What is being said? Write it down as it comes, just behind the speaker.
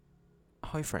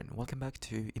Hi friend, welcome back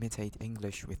to Imitate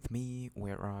English with me,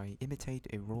 where I imitate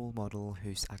a role model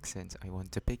whose accent I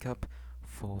want to pick up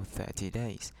for 30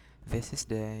 days. This is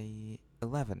day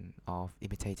 11 of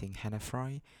imitating Hannah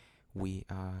Fry. We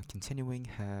are continuing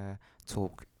her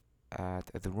talk at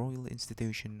the Royal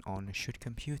Institution on Should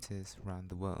Computers Run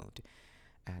the World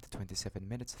at 27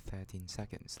 minutes 13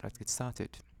 seconds. Let's get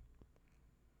started.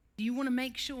 You want to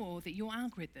make sure that your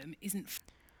algorithm isn't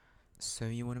So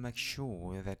you want to make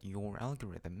sure that your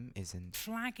algorithm isn't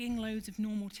flagging loads of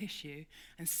normal tissue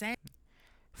and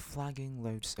flagging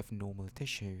loads of normal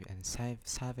tissue and saying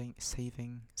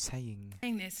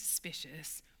it's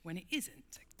suspicious when it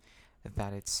isn't.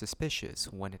 that it's suspicious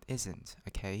when it isn't,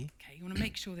 okay? Okay, you want to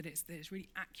make sure that it's really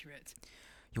accurate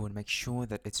You want to make sure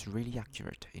that it's really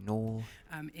accurate in all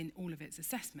of its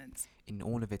assessments.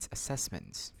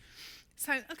 assessments.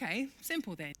 So, okay,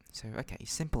 simple then. So, okay,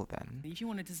 simple then. If you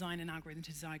want to design an algorithm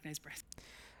to diagnose breast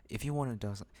If you want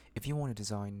to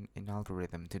design an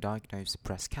algorithm to diagnose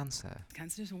breast cancer,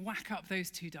 cancer, just whack up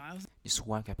those two dials just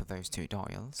whack up those two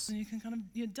dials, and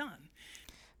you're done.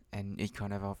 and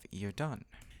you're done.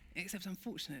 Except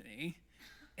unfortunately,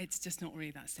 it's just not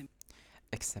really that simple.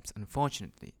 Except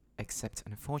unfortunately,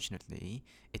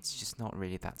 it's just not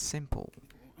really that simple.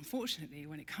 Unfortunately,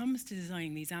 when it comes to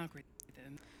designing these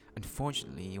algorithms,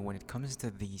 Unfortunately, when it comes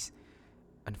to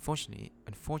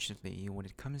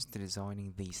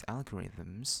designing these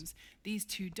algorithms, these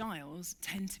two dials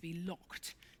tend to be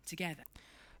locked together.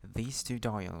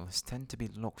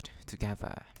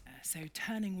 So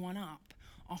turning one up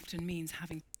often means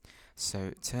having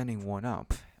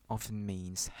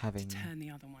having to turn the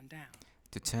other one down.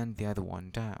 to turn the other one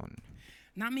down.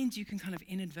 And that means you can kind of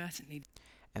inadvertently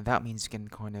And that means you can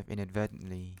kind of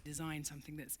inadvertently design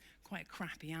something that's quite a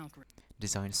crappy algorithm.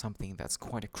 design something that's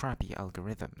quite a crappy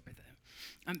algorithm.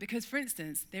 Because, for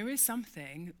instance, there is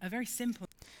something, a very simple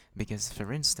Because,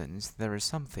 for instance, there is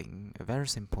something, a very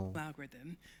simple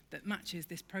algorithm that matches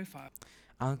this profile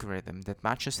algorithm that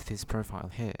matches this profile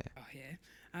here. here.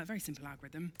 A very simple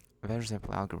algorithm, A very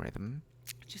simple algorithm.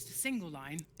 just a single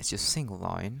line. It's just a single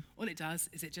line. All it does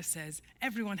is it just says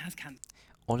everyone has cancer,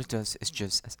 All it does is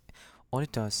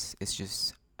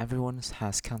just everyone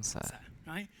has cancer.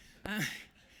 right?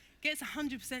 Gets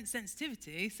 100%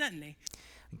 sensitivity, certainly.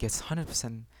 Gets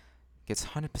 100%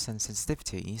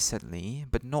 sensitivity, certainly,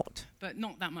 but not But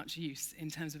not that much use in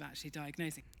terms of actually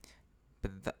diagnosing.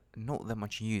 not that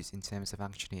much use in terms of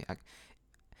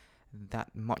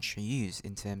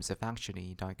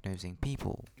actually diagnosing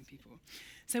people.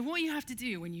 So what you have to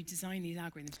do when you design these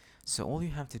algorithms, So all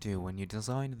you have to do when you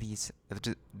design these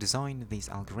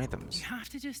algorithms, you have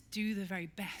to just do the very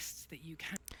best that you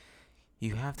can.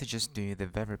 you have to just do the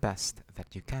very best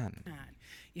that you can.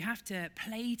 You have to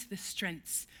play to the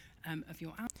strengths of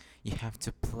your You have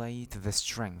to play to the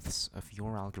strengths of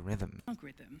your algorithm.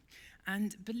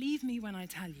 And believe me when I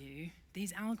tell you,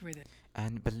 these algorithms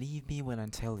And believe me when I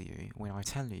tell you,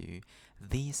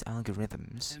 these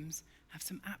algorithms have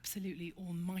some absolutely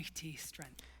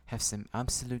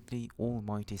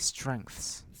almighty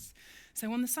strength.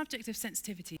 So on the subject of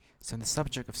sensitivity, So on the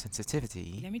subject of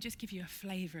sensitivity, let me just give you a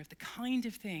flavour of the kind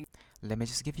of things let me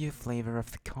just give you a flavor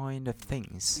of the kind of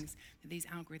things that these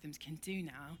algorithms can do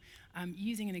now,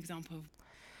 using an example of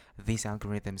these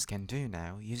algorithms can do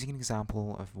now, using an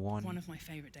example of one of my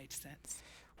favourite data sets.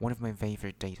 one of my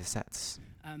favorite data sets.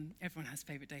 Everyone has a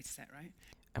favourite data set, right?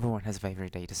 Everyone has a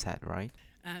favorite data set, right?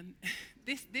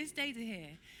 This data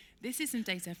here, this is some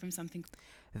data from something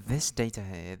This data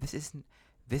here, this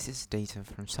is data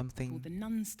from something called the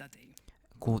Nun study.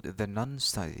 The Nun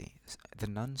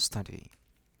study.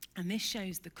 And this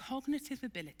shows the cognitive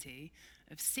ability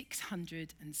of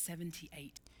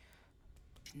 678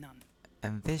 nuns.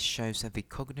 And this shows that the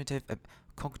cognitive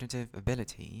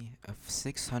ability of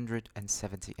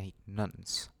 678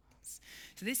 nuns.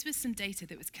 So this was some data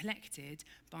that was collected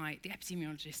by the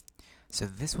epidemiologist So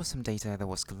this was some data that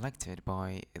was collected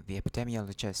by the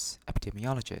epidemiologist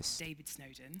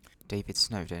David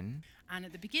Snowden. And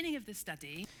at the beginning of the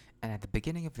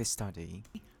study,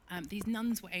 these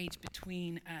nuns were aged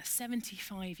between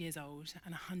 75 years old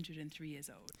and 103 years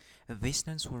old. These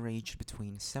nuns were aged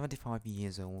between 75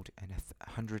 years old and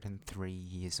 103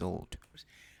 years old.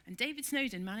 And David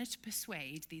Snowden managed to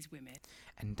persuade these women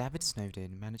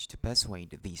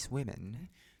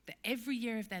that every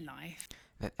year of their life,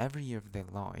 they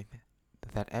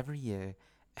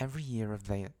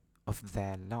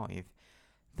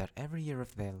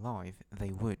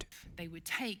would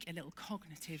take a little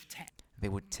cognitive test. they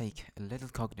would take a little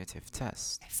cognitive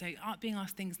test. So being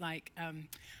asked things like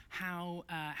how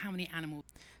many animals.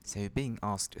 So being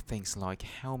asked things like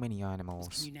how many animals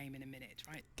can you name in a minute,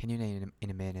 right? Can you name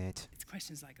in a minute? It's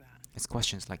questions like that. It's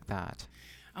questions like that.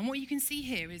 And what you can see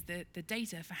here is the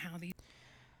data for how these.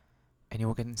 And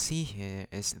what you can see here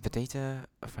is the data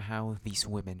for how these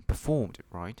women performed,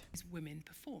 right? These women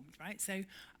performed, right? So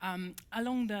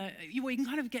along you can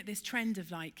kind of get this trend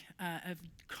of of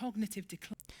cognitive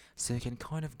decline. So you can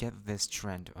kind of get this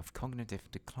trend of cognitive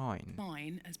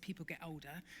decline as people get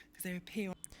older, because they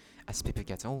appear. As people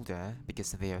get older,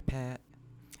 because they appear.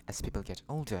 As people get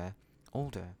older,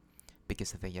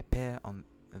 because they appear on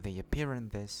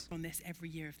this every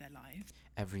year of their lives.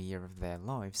 Every year of their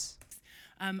lives.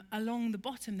 Along the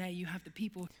bottom there, you have the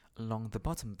people. Along the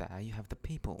bottom there, you have the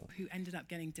people who ended up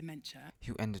getting dementia.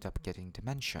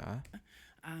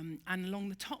 And along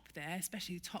the top there,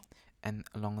 especially the top. And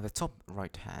along the top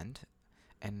right hand,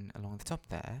 and along the top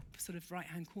there, sort of right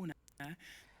hand corner.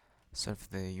 Sort of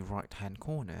the right hand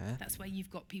corner. That's where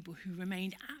you've got people who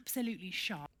remained absolutely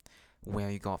sharp. Where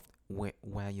you've got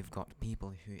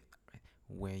people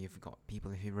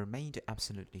who remained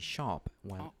absolutely sharp.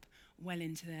 Well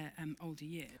into their older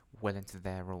years. Well into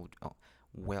their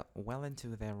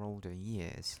older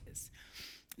years.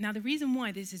 Now, the reason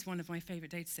why this is one of my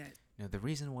favorite data sets. The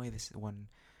reason why this is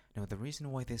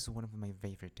one of my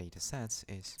favorite data sets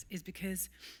is because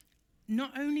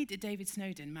not only did David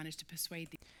Snowden manage to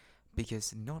persuade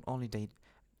because not only did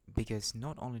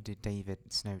David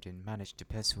Snowden manage to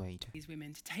persuade these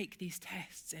women to take these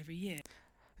tests every year.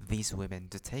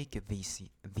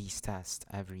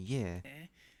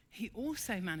 He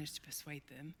also managed to persuade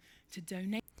them to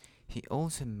donate.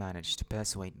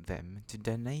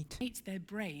 Their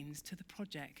brains to the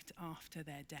project after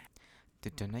their death. To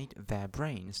donate their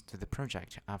brains to the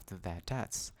project after their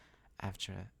deaths.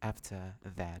 After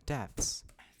their deaths.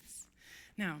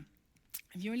 Now,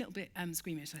 if you're a little bit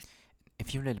squeamish,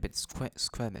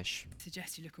 squirmish, I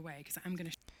suggest you look away because I'm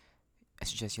going to. I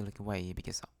suggest you look away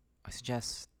because I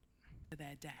suggest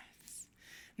their deaths.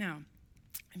 Now,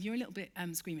 if you're a little bit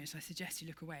squeamish, I suggest you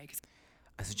look away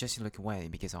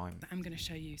because I'm going to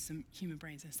show you some human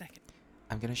brains in a second.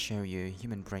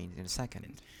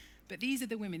 But these are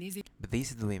the women. These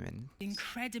are the women.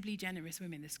 Incredibly generous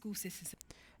women. The school sisters.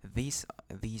 These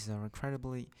are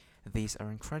incredibly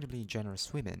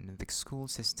generous women. The school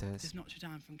sisters. The Notre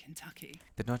Dame from Kentucky.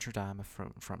 The Notre Dame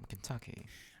from Kentucky.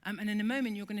 And in a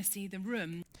moment you're going to see the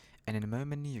room.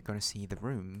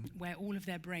 Where all of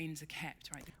their brains are kept,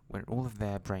 right?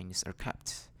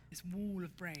 This wall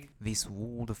of brains. This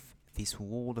wall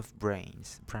of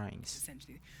brains.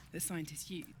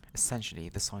 Essentially,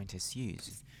 the scientists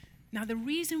use. Now, the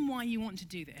reason why you want to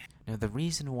do this.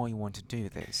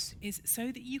 Is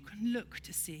so that you can look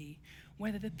to see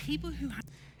whether the people who had.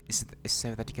 Had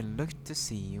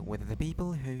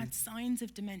signs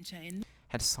of dementia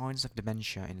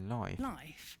in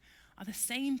life are the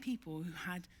same people who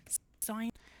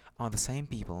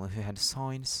had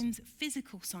signs.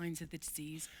 Physical signs of the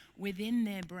disease within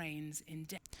their brains in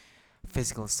death.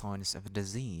 Physical signs of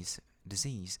disease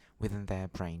within their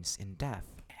brains in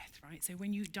death. Right? So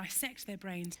when you dissect their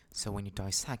brains.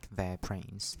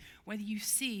 Whether you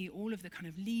see all of the kind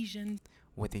of lesions.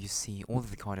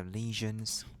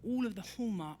 All of the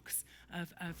hallmarks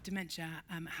of dementia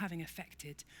having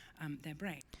affected their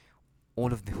brain.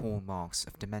 All of the hallmarks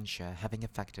of dementia having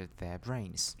affected their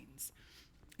brains.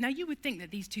 Now, you would think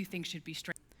that these two things should be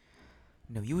straight.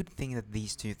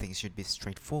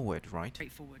 Straightforward, right?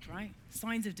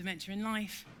 Signs of dementia in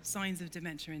life, signs of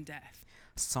dementia in death.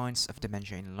 Signs of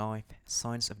dementia in life,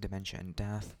 signs of dementia in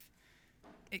death.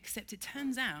 Except it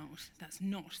turns out that's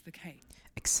not the case.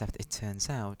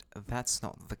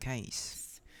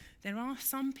 There are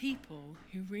some people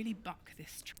who really buck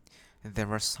this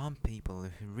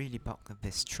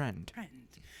trend.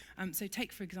 So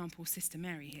take, for example, Sister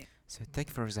Mary here.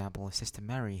 Sister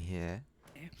Mary here.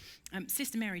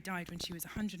 Sister Mary died when she was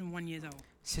 101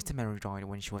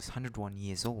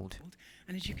 years old.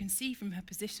 And as you can see from her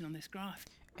position on this graph.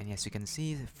 Here,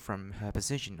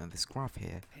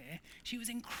 she was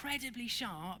incredibly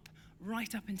sharp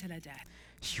right up until her death.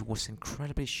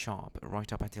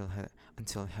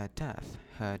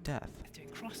 Doing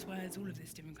crosswords, all of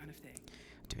this different kind of thing.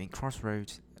 Doing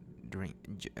crosswords,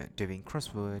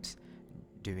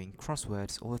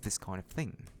 all of this kind of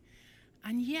thing.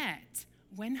 And yet,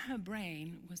 when her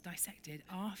brain was dissected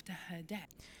after her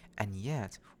death.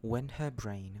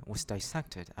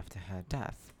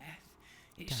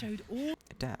 It showed all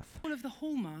of the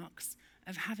hallmarks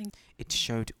of having.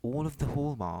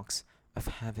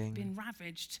 Been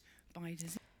ravaged by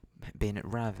disease. been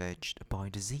ravaged by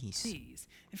disease.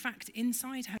 In fact,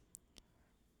 inside her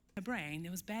brain,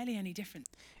 there was barely any difference.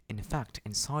 In fact,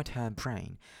 inside her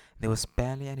brain, there was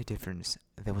barely any difference.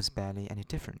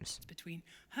 Between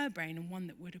her brain and one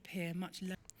that would appear much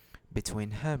lower.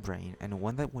 Between her brain and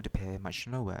one that would appear much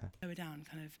lower. Lower down,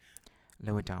 kind of.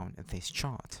 Lower down this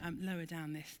chart. Lower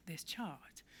down this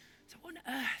chart. So what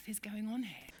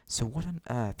on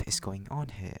earth is going on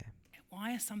here?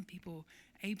 Why are some people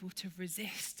able to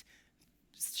resist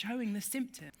showing the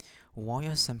symptoms? Why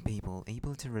are some people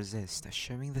able to resist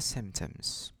showing the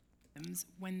symptoms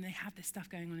when they have this stuff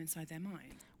going on inside their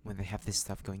mind? When they have this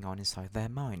stuff going on inside their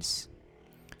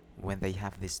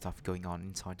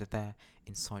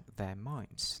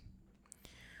minds.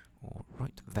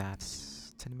 Alright,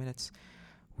 that's 10 minutes.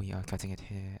 We are cutting it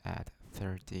here at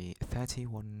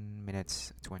 31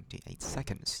 minutes 28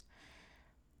 seconds.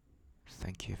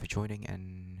 Thank you for joining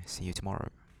and see you tomorrow.